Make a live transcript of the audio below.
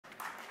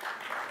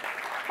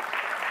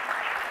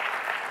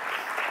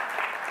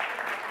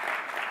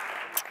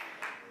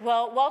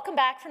Well, welcome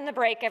back from the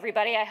break,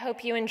 everybody. I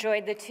hope you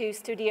enjoyed the 2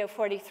 Studio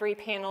 43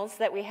 panels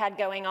that we had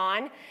going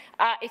on.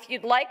 If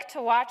you'd like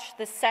to watch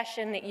the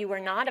session that you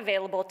were not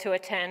available to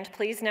attend,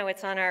 please know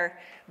it's on our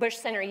Bush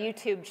Center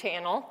YouTube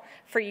channel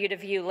for you to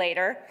view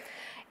later.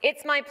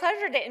 It's my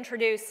pleasure to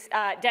introduce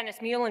Dennis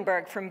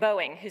Muilenburg from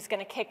Boeing, who's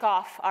going to kick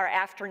off our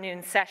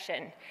afternoon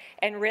session.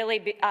 And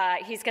really,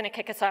 he's going to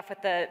kick us off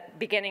with the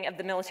beginning of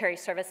the Military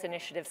Service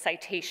Initiative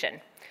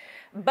citation.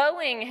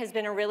 Boeing has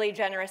been a really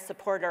generous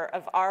supporter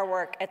of our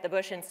work at the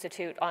Bush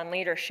Institute on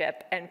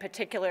leadership, and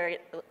particularly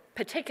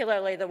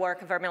the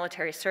work of our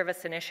Military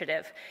Service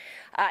Initiative.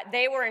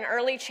 They were an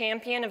early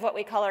champion of what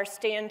we call our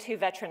Stand To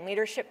Veteran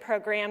Leadership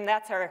Program.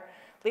 That's our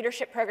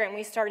leadership program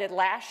we started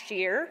last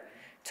year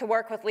to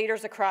work with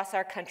leaders across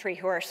our country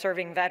who are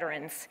serving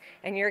veterans.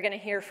 And you're going to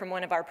hear from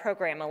one of our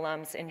program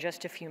alums in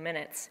just a few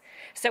minutes.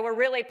 So we're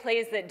really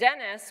pleased that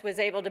Dennis was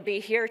able to be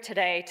here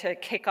today to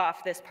kick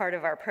off this part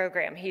of our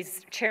program.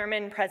 He's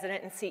chairman,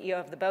 president, and CEO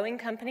of the Boeing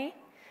Company.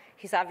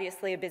 He's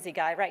obviously a busy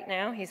guy right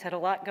now. He's had a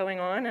lot going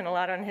on and a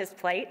lot on his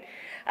plate.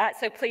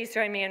 So please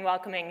join me in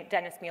welcoming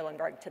Dennis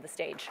Muilenburg to the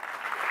stage.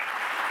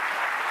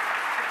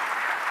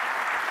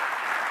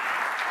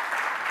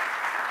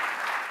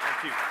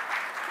 Thank you.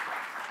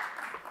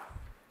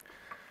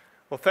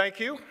 Well, thank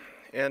you,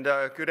 and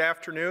good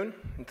afternoon.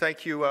 And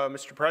thank you,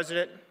 Mr.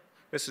 President,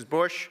 Mrs.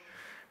 Bush,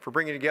 for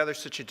bringing together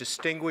such a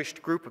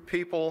distinguished group of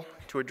people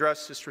to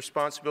address this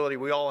responsibility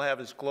we all have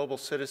as global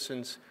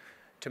citizens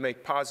to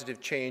make positive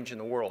change in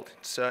the world.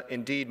 It's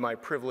indeed my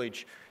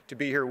privilege to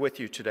be here with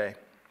you today.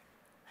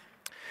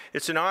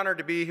 It's an honor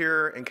to be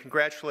here and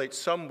congratulate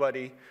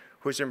somebody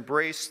who has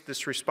embraced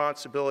this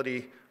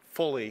responsibility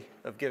fully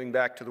of giving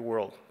back to the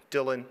world,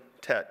 Dylan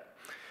Tett.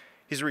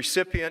 He's a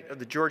recipient of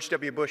the George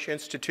W. Bush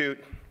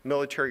Institute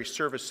Military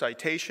Service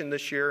Citation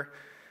this year.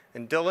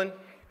 And Dylan,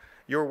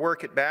 your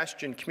work at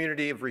Bastion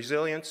Community of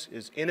Resilience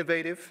is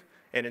innovative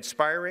and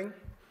inspiring,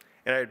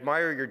 and I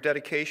admire your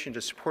dedication to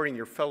supporting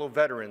your fellow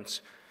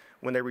veterans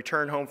when they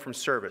return home from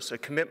service, a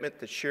commitment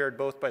that's shared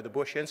both by the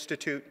Bush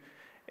Institute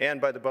and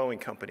by the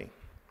Boeing Company.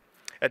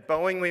 At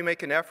Boeing, we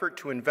make an effort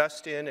to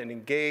invest in and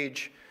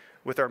engage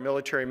with our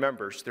military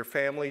members, their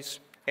families,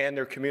 and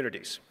their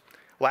communities.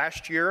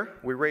 Last year,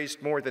 we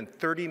raised more than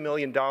 $30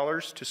 million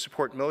to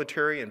support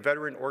military and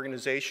veteran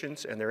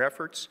organizations and their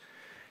efforts.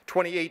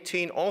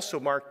 2018 also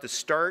marked the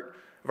start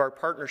of our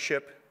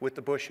partnership with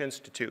the Bush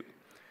Institute,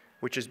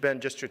 which has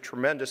been just a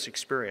tremendous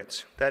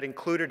experience. That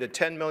included a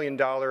 $10 million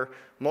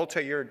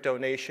multi-year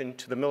donation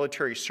to the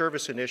Military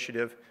Service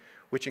Initiative,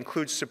 which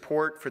includes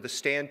support for the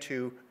Stand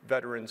To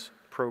Veterans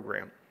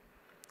program.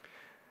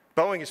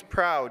 Boeing is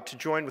proud to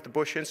join with the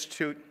Bush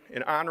Institute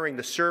in honoring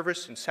the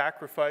service and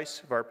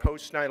sacrifice of our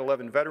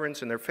post-9/11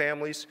 veterans and their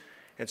families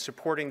and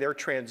supporting their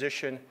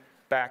transition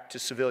back to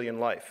civilian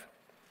life.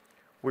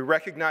 We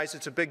recognize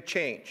it's a big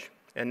change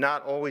and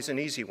not always an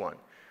easy one,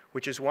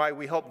 which is why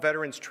we help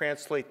veterans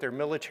translate their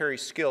military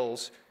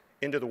skills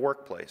into the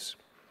workplace.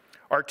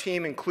 Our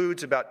team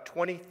includes about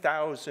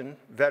 20,000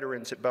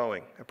 veterans at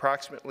Boeing,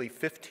 approximately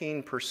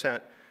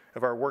 15%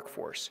 of our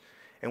workforce,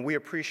 and we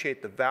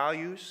appreciate the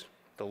values,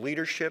 the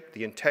leadership,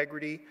 the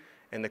integrity,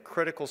 and the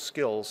critical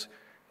skills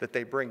that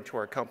they bring to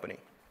our company.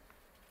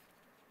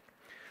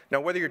 Now,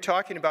 whether you're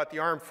talking about the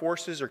armed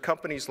forces or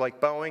companies like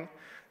Boeing,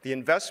 the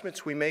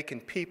investments we make in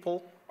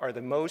people are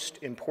the most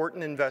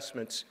important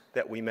investments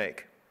that we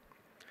make.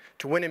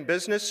 To win in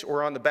business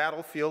or on the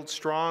battlefield,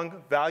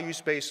 strong,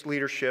 values-based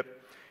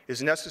leadership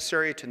is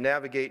necessary to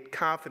navigate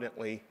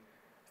confidently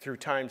through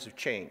times of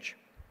change.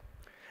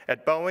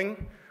 At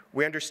Boeing,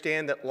 we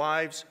understand that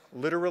lives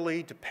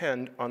literally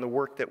depend on the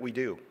work that we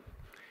do,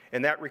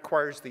 and that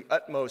requires the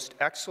utmost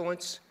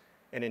excellence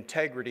and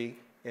integrity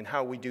in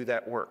how we do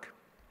that work.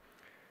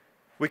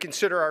 We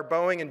consider our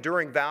Boeing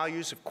enduring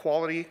values of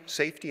quality,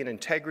 safety, and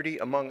integrity,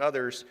 among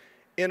others,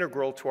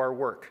 integral to our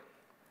work,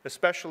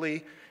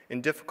 especially in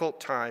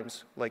difficult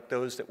times like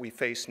those that we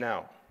face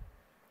now.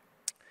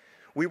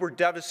 We were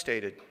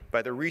devastated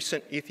by the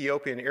recent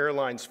Ethiopian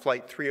Airlines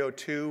Flight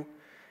 302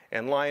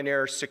 and Lion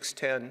Air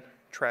 610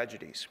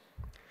 tragedies.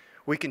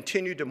 We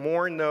continue to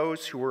mourn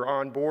those who were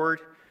on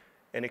board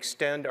and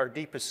extend our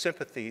deepest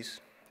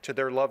sympathies to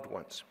their loved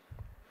ones.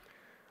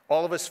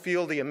 All of us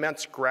feel the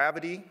immense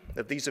gravity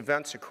of these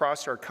events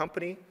across our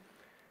company,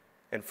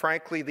 and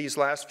frankly, these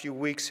last few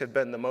weeks have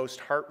been the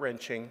most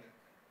heart-wrenching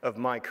of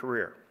my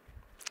career.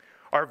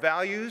 Our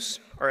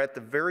values are at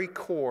the very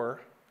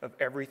core of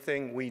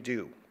everything we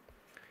do.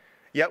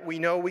 Yet we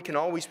know we can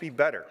always be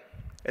better,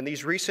 and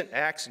these recent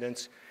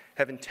accidents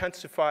have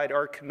intensified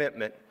our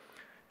commitment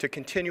to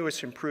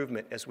continuous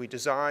improvement as we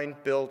design,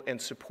 build,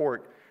 and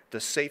support the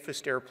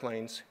safest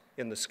airplanes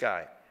in the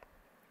sky.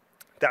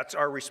 That's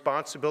our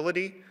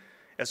responsibility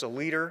as a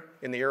leader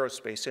in the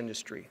aerospace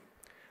industry.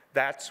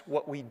 That's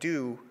what we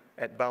do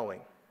at Boeing.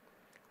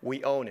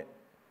 We own it.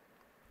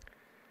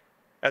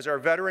 As our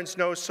veterans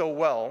know so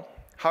well,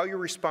 how you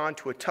respond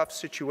to a tough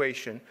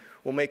situation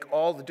will make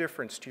all the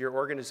difference to your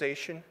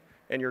organization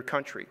and your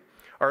country.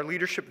 Our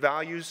leadership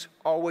values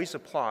always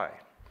apply,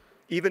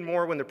 even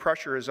more when the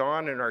pressure is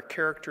on and our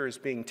character is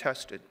being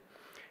tested.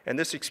 And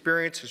this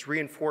experience has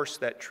reinforced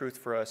that truth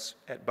for us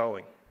at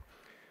Boeing.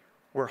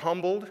 We're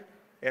humbled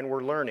and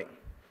we're learning.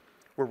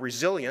 We're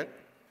resilient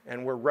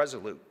and we're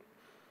resolute.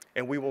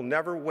 And we will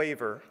never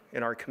waver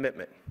in our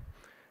commitment.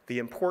 The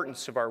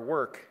importance of our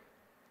work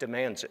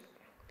demands it.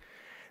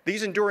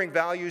 These enduring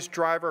values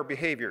drive our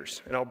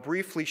behaviors, and I'll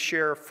briefly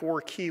share 4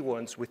 key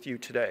ones with you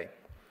today.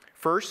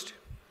 First,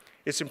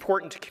 it's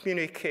important to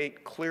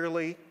communicate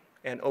clearly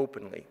and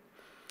openly.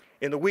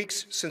 In the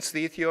weeks since the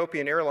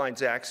Ethiopian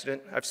Airlines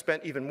accident, I've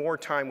spent even more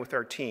time with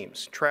our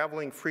teams,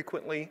 traveling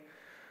frequently,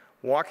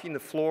 walking the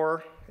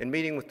floor, and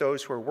meeting with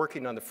those who are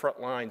working on the front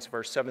lines of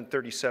our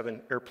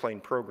 737 airplane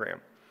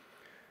program.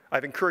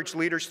 I've encouraged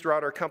leaders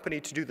throughout our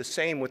company to do the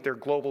same with their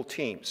global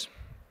teams.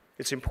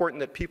 It's important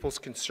that people's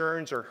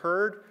concerns are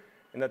heard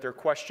and that their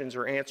questions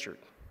are answered.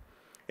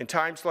 In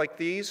times like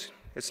these,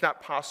 it's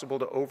not possible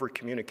to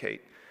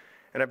over-communicate.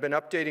 And I've been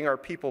updating our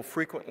people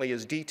frequently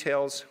as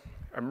details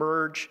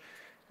emerge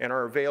and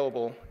are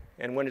available,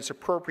 and when it's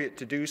appropriate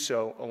to do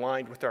so,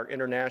 aligned with our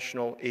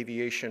international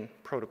aviation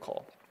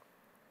protocol.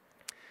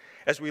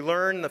 As we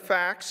learn the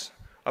facts,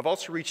 I've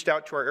also reached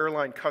out to our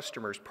airline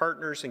customers,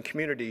 partners, and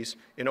communities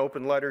in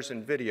open letters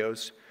and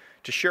videos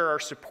to share our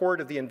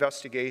support of the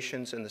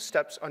investigations and the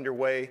steps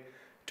underway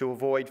to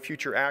avoid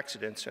future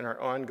accidents and our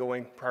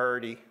ongoing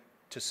priority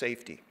to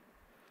safety.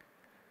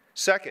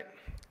 Second,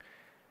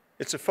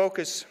 it's a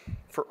focus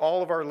for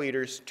all of our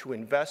leaders to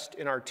invest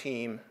in our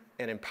team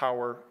and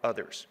empower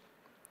others.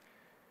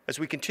 As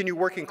we continue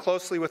working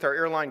closely with our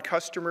airline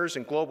customers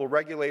and global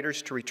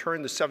regulators to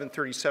return the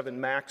 737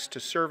 MAX to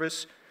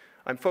service,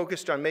 I'm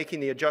focused on making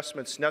the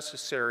adjustments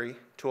necessary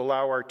to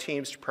allow our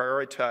teams to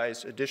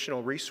prioritize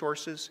additional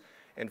resources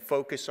and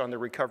focus on the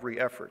recovery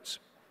efforts.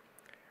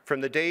 From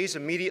the days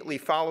immediately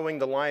following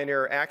the Lion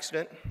Air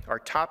accident, our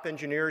top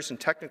engineers and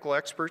technical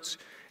experts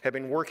have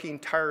been working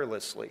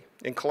tirelessly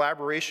in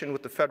collaboration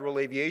with the Federal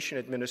Aviation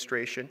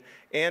Administration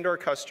and our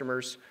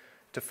customers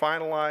to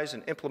finalize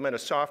and implement a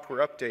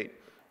software update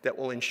that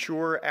will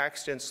ensure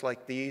accidents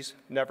like these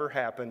never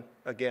happen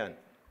again.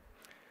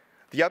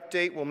 The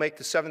update will make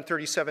the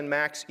 737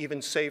 MAX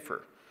even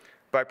safer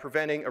by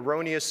preventing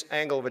erroneous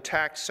angle of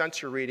attack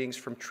sensor readings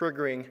from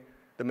triggering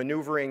the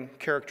Maneuvering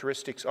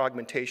Characteristics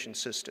Augmentation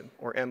System,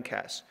 or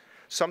MCAS,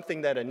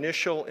 something that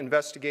initial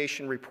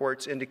investigation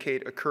reports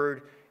indicate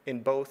occurred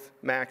in both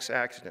MAX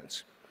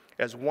accidents,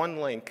 as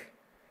one link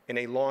in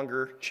a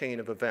longer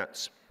chain of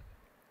events.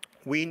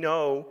 We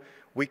know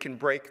we can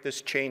break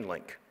this chain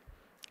link.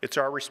 It's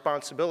our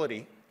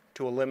responsibility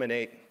to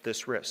eliminate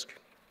this risk.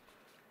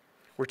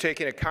 We're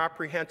taking a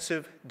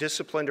comprehensive,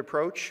 disciplined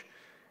approach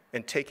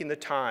and taking the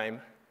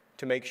time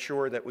to make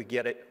sure that we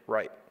get it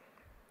right.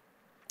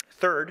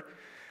 Third,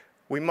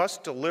 we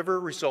must deliver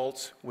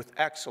results with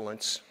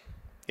excellence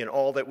in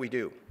all that we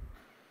do.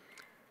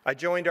 I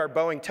joined our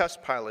Boeing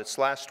test pilots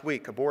last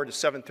week aboard a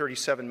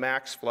 737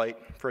 MAX flight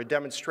for a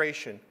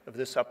demonstration of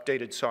this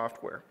updated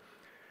software.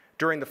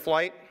 During the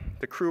flight,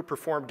 the crew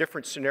performed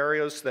different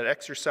scenarios that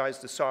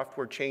exercised the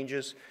software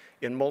changes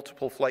in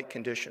multiple flight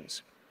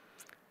conditions.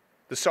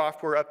 The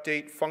software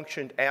update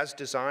functioned as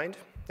designed,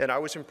 and I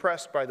was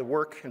impressed by the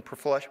work and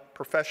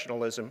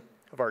professionalism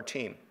of our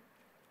team.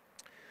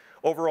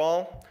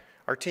 Overall,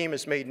 our team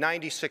has made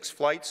 96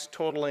 flights,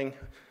 totaling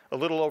a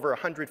little over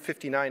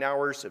 159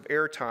 hours of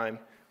airtime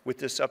with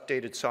this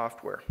updated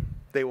software.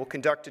 They will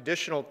conduct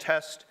additional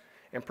test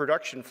and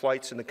production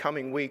flights in the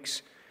coming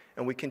weeks,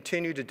 and we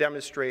continue to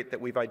demonstrate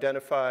that we've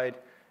identified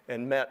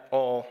and met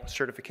all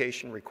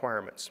certification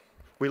requirements.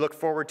 We look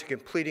forward to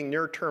completing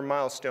near-term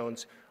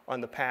milestones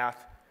on the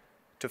path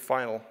to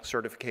final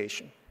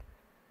certification.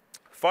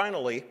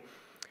 Finally,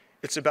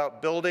 it's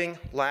about building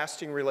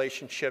lasting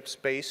relationships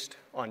based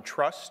on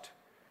trust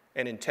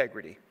and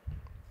integrity.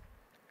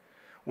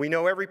 We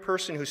know every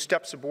person who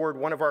steps aboard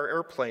one of our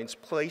airplanes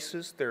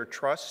places their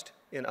trust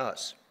in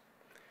us.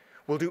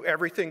 We'll do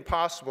everything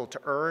possible to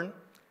earn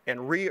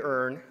and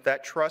re-earn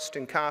that trust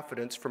and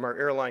confidence from our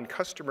airline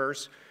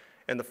customers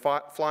and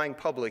the flying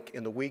public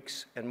in the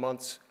weeks and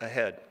months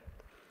ahead.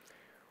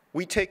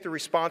 We take the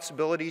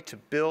responsibility to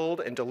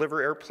build and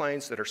deliver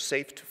airplanes that are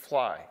safe to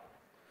fly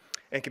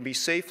and can be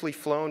safely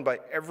flown by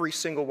every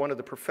single one of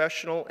the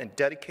professional and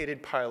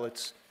dedicated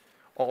pilots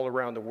all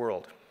around the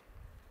world.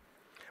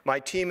 My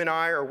team and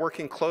I are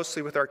working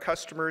closely with our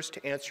customers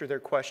to answer their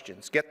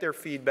questions, get their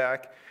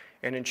feedback,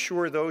 and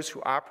ensure those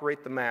who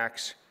operate the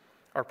MAX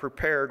are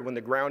prepared when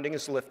the grounding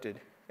is lifted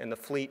and the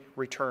fleet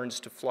returns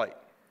to flight.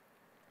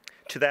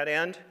 To that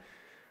end,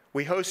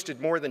 we hosted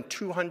more than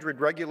 200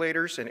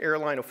 regulators and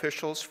airline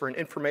officials for an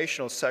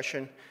informational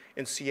session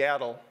in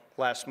Seattle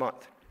last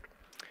month.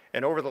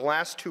 And over the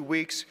last 2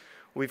 weeks,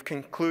 we've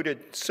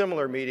concluded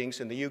similar meetings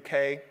in the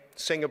UK,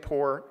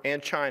 Singapore,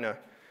 and China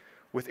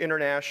with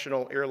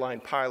international airline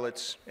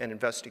pilots and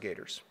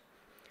investigators.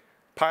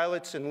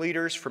 Pilots and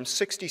leaders from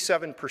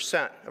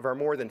 67% of our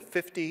more than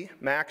 50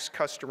 MAX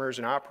customers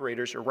and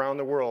operators around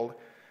the world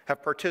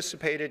have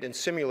participated in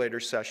simulator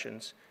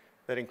sessions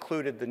that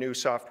included the new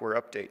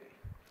software update.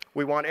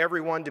 We want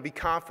everyone to be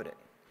confident,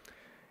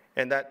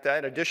 and that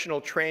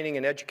additional training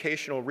and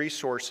educational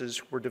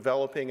resources we're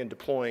developing and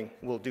deploying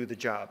will do the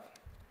job.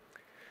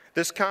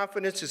 This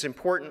confidence is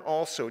important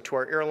also to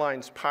our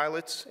airline's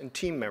pilots and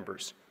team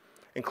members,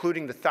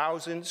 including the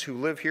thousands who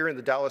live here in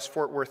the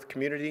Dallas-Fort Worth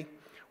community,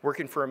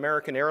 working for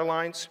American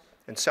Airlines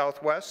and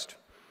Southwest,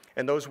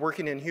 and those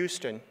working in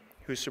Houston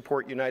who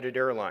support United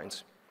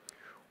Airlines.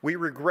 We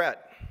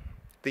regret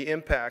the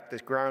impact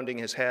that grounding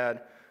has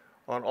had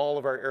on all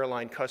of our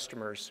airline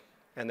customers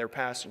and their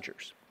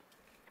passengers.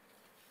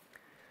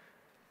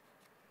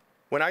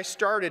 When I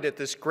started at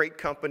this great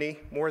company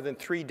more than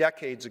 3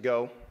 decades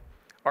ago,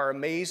 our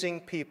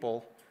amazing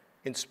people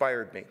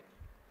inspired me.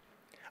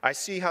 I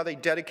see how they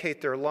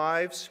dedicate their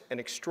lives and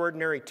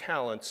extraordinary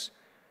talents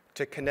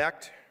to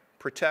connect,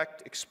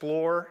 protect,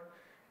 explore,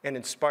 and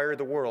inspire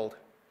the world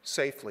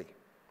safely.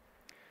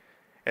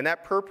 And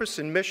that purpose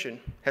and mission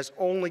has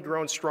only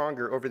grown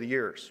stronger over the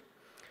years.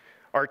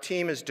 Our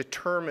team is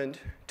determined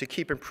to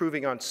keep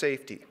improving on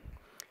safety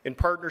in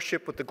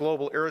partnership with the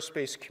global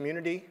aerospace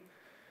community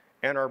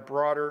and our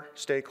broader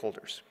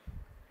stakeholders.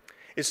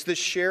 It's this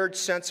shared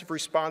sense of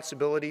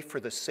responsibility for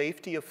the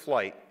safety of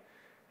flight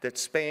that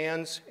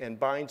spans and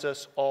binds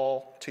us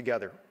all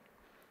together.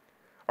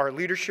 Our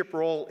leadership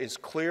role is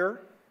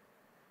clear,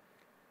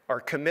 our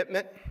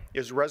commitment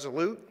is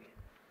resolute,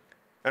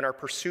 and our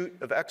pursuit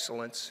of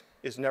excellence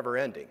is never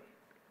ending.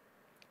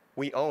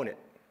 We own it.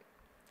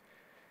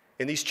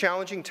 In these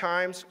challenging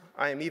times,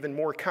 I am even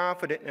more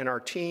confident in our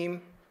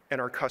team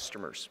and our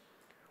customers.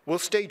 We'll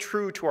stay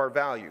true to our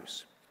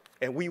values,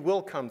 and we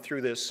will come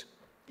through this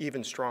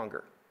even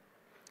stronger.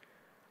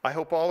 I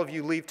hope all of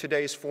you leave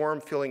today's forum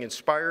feeling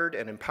inspired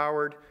and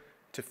empowered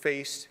to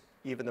face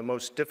even the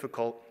most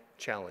difficult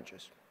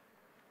challenges.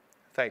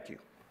 Thank you.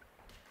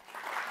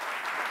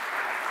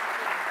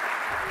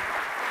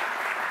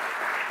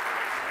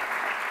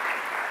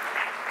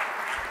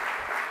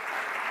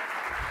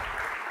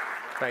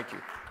 Thank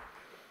you.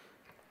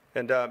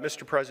 And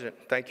Mr. President,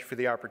 thank you for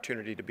the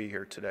opportunity to be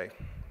here today.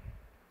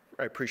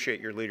 I appreciate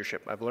your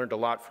leadership. I've learned a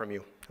lot from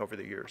you over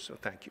the years, so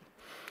thank you.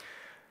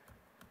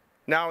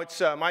 Now it's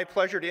my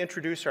pleasure to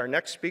introduce our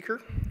next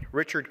speaker,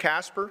 Richard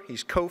Casper.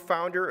 He's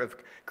co-founder of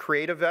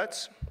Creative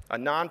Vets, a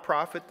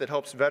nonprofit that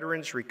helps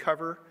veterans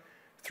recover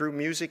through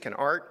music and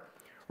art.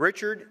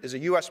 Richard is a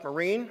U.S.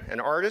 Marine, an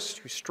artist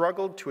who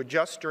struggled to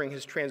adjust during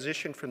his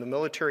transition from the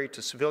military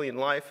to civilian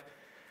life,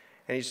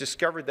 and he's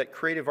discovered that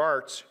creative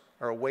arts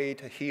are a way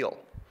to heal.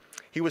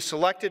 He was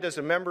selected as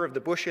a member of the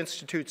Bush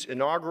Institute's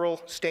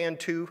inaugural Stand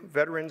To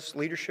Veterans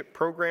Leadership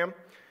Program,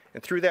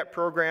 and through that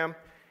program,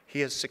 he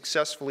has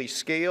successfully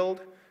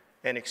scaled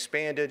and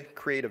expanded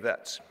Creative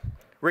Vets.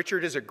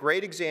 Richard is a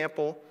great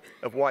example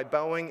of why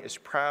Boeing is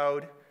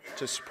proud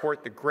to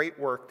support the great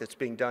work that's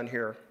being done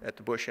here at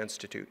the Bush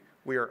Institute.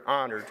 We are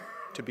honored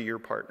to be your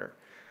partner.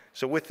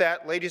 So with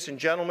that, ladies and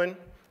gentlemen,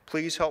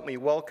 please help me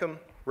welcome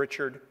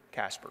Richard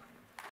Casper.